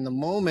being in the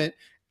moment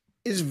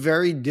is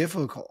very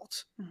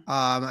difficult.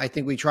 I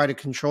think we try to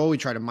control, we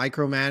try to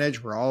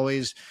micromanage. We're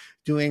always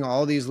doing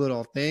all these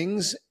little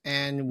things.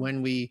 And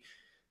when we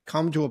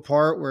come to a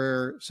part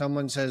where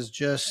someone says,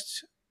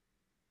 just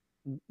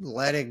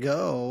let it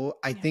go,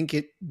 I think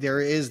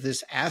there is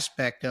this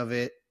aspect of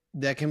it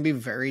that can be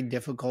very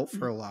difficult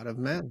for a lot of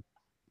men.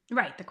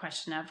 Right. The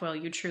question of, will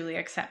you truly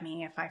accept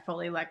me if I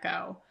fully let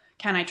go?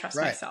 Can I trust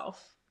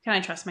myself? Can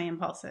I trust my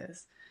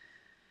impulses?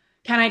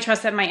 Can I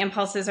trust that my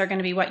impulses are going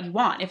to be what you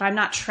want? If I'm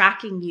not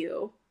tracking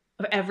you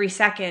every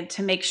second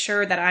to make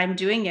sure that I'm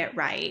doing it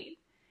right,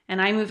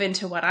 and I move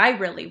into what I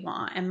really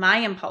want and my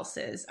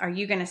impulses, are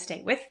you going to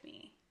stay with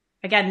me?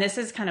 Again, this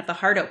is kind of the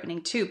heart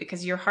opening too,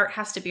 because your heart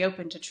has to be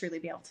open to truly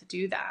be able to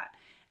do that.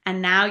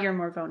 And now you're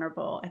more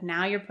vulnerable, and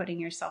now you're putting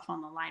yourself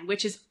on the line,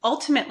 which is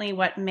ultimately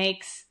what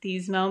makes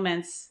these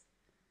moments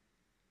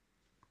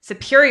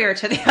superior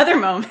to the other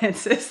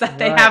moments, is that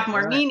they have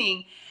more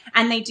meaning,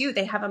 and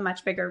they have a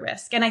much bigger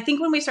risk. And I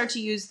think when we start to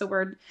use the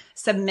word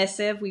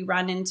submissive, we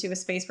run into a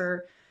space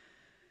where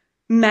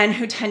men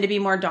who tend to be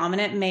more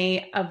dominant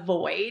may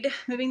avoid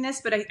moving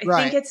this, but I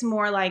think it's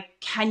more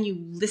like, can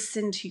you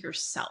listen to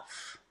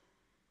yourself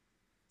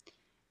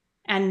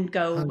and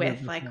go 100%.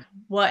 With like,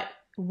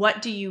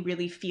 what do you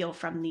really feel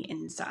from the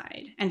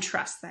inside, and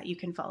trust that you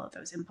can follow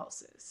those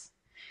impulses?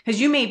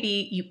 Because you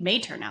may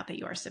turn out that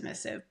you are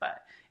submissive,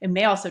 but it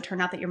may also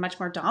turn out that you're much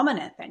more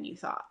dominant than you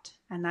thought.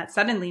 And that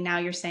suddenly now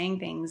you're saying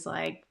things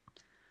like,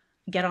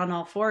 get on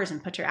all fours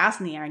and put your ass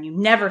in the air, and you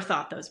never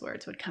thought those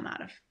words would come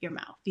out of your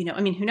mouth.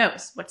 I mean, who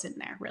knows what's in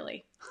there,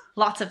 really?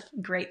 Lots of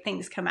great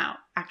things come out,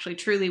 actually,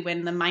 truly,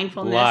 when the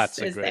mindfulness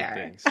is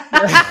there.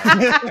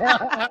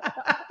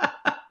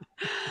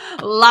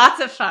 Lots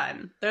of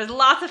fun. There's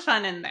lots of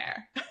fun in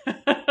there.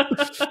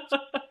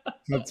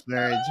 That's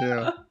very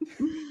true.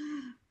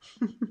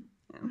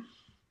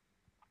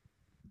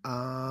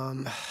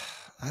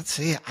 Let's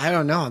see. I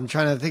don't know. I'm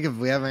trying to think if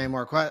we have any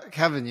more questions.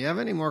 Kevin, you have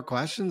any more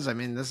questions? I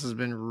mean, this has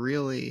been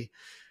really,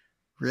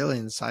 really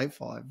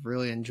insightful. I've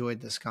really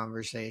enjoyed this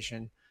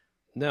conversation.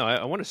 No,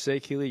 I want to say,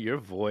 Keeley, your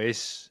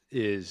voice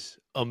is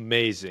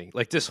amazing.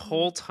 Like, this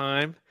whole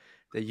time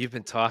that you've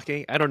been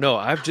talking, I don't know.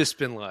 I've just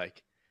been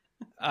like,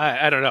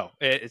 I don't know.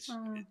 It's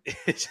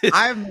just...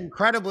 I'm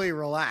incredibly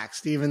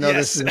relaxed, even though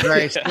this is a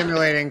very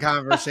stimulating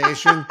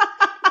conversation.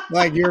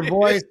 Like your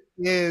voice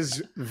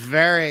is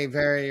very,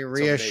 very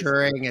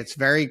reassuring. It's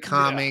very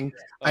calming.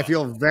 Yeah. I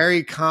feel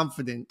very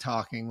confident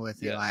talking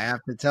with you. Yes. I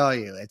have to tell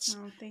you,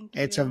 Thank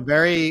it's you. a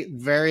very,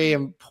 very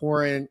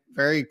important,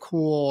 very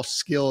cool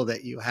skill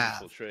that you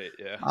have. Trait,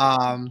 yeah.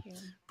 Thank you.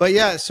 But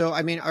yeah, so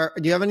I mean,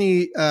 do you have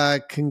any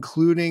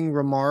concluding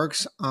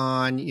remarks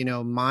on, you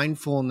know,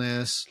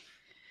 mindfulness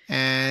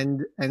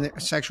and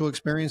sexual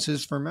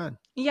experiences for men?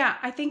 Yeah,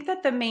 I think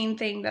that the main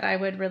thing that I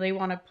would really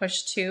want to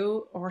push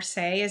to or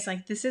say is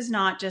like, this is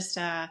not just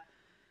a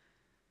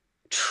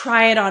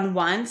try it on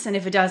once, and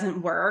if it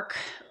doesn't work,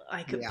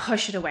 like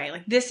push it away.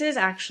 Like this is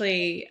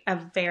actually a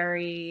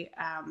very,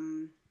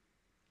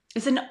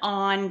 it's an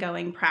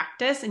ongoing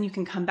practice, and you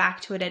can come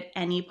back to it at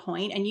any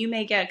point. And you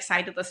may get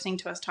excited listening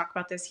to us talk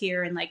about this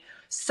here and like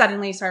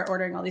suddenly start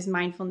ordering all these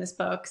mindfulness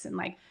books and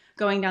like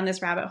going down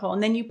this rabbit hole.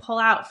 And then you pull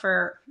out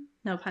for,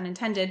 no pun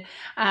intended,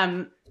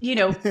 you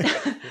know,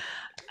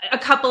 a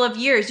couple of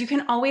years. You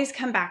can always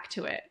come back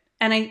to it.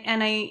 And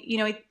I, you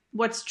know,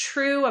 what's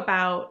true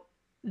about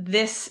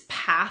this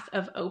path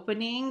of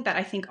opening that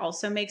I think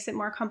also makes it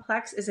more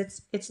complex is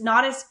it's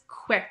not as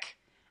quick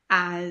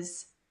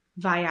as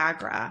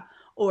Viagra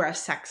or a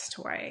sex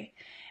toy.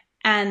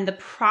 And the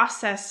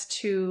process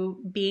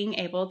to being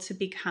able to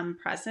become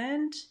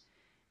present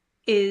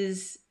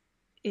is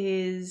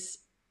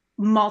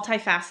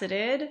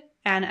multifaceted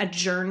and a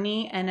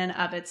journey in and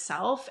of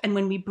itself. And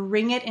when we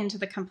bring it into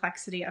the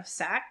complexity of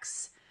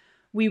sex,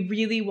 we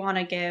really want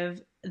to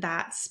give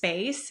that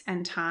space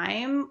and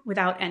time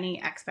without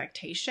any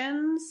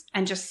expectations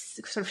and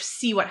just sort of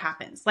see what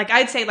happens. Like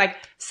I'd say like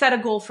set a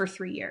goal for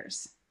 3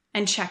 years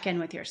and check in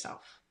with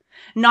yourself.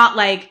 Not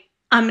like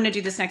I'm going to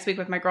do this next week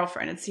with my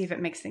girlfriend and see if it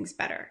makes things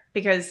better,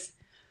 because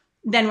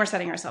then we're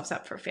setting ourselves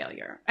up for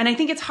failure. And I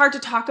think it's hard to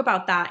talk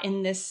about that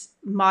in this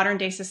modern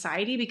day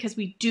society because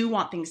we do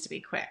want things to be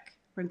quick.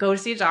 We're going to go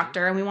to see a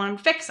doctor and we want him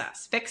to fix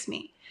us, fix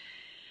me.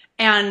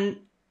 And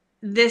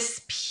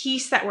this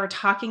piece that we're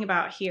talking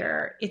about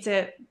here, it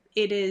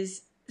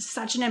is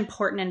such an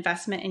important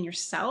investment in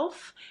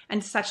yourself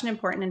and such an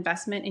important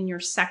investment in your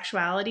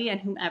sexuality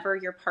and whomever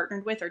you're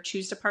partnered with or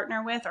choose to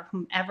partner with or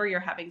whomever you're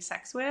having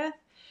sex with.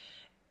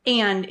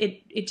 And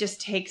it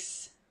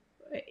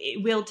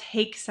will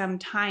take some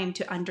time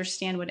to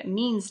understand what it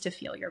means to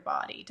feel your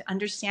body, to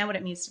understand what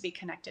it means to be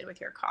connected with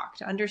your cock,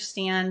 to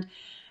understand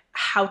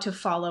how to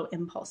follow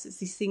impulses.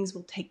 These things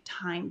will take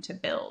time to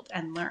build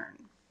and learn.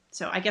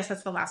 So I guess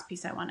that's the last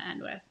piece I want to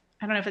end with.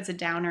 I don't know if it's a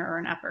downer or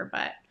an upper,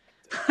 but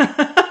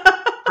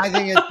I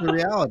think it's the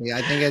reality.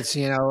 I think it's,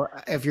 you know,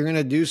 if you're going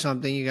to do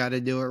something, you got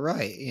to do it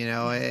right. You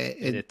know,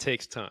 it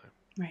takes time.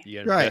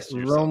 Right. Right.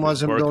 Rome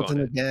wasn't built in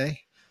a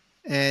day.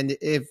 And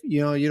if,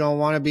 you know, you don't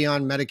want to be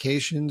on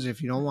medications,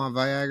 if you don't want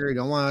Viagra, you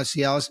don't want to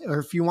Cialis, or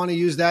if you want to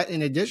use that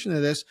in addition to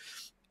this,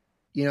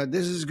 you know,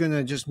 this is going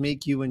to just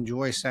make you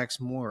enjoy sex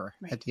more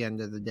at the end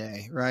of the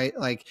day, right?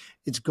 Like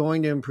it's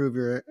going to improve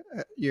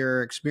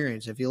your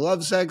experience. If you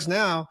love sex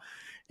now,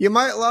 you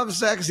might love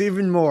sex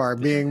even more,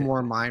 being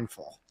more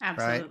mindful.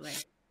 Absolutely.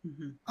 Right?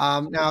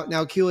 Mm-hmm.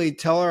 Now, Keeley,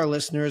 tell our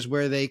listeners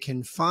where they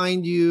can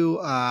find you,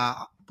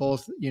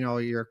 both, you know,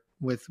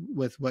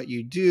 with what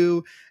you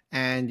do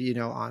and, you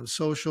know, on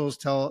socials.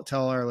 Tell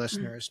our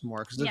listeners more,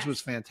 because this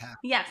was fantastic.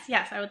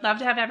 Yes. I would love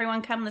to have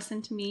everyone come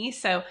listen to me.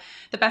 So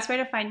the best way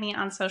to find me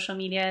on social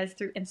media is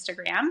through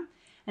Instagram.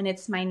 And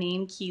it's my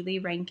name, Keeley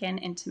Rankin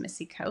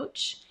Intimacy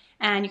Coach.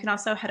 And you can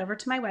also head over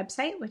to my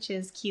website, which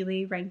is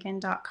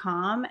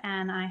KeeleyRankin.com.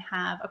 And I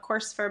have a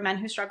course for men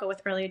who struggle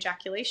with early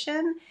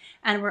ejaculation.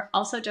 And we're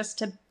also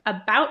just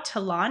about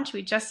to launch.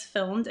 We just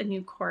filmed a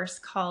new course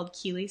called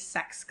Keeley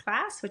Sex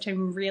Class, which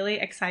I'm really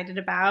excited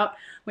about.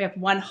 We have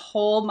one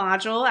whole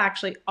module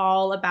actually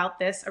all about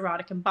this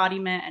erotic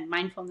embodiment and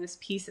mindfulness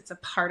piece. It's a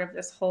part of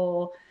this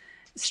whole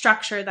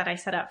structure that I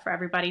set up for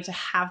everybody to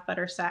have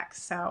better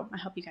sex. So I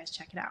hope you guys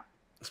check it out.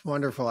 It's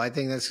wonderful.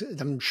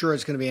 I'm sure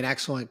it's going to be an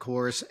excellent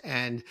course.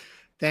 And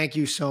thank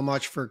you so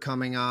much for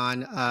coming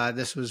on.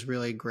 This was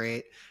really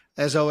great.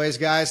 As always,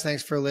 guys,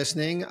 thanks for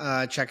listening.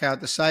 Check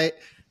out the site.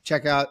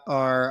 Check out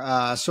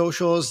our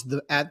socials,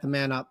 at the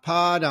Man Up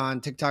Pod on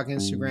TikTok,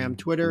 Instagram,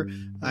 Twitter.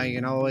 You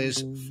can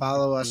always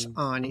follow us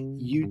on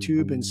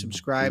YouTube and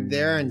subscribe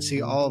there and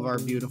see all of our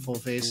beautiful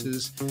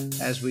faces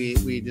as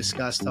we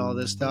discussed all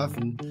this stuff.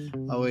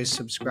 And always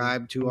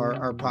subscribe to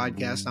our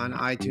podcast on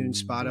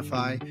iTunes,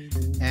 Spotify,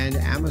 and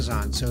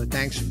Amazon. So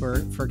thanks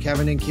for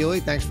Kevin and Keeley.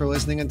 Thanks for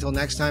listening. Until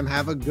next time,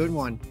 have a good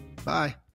one. Bye.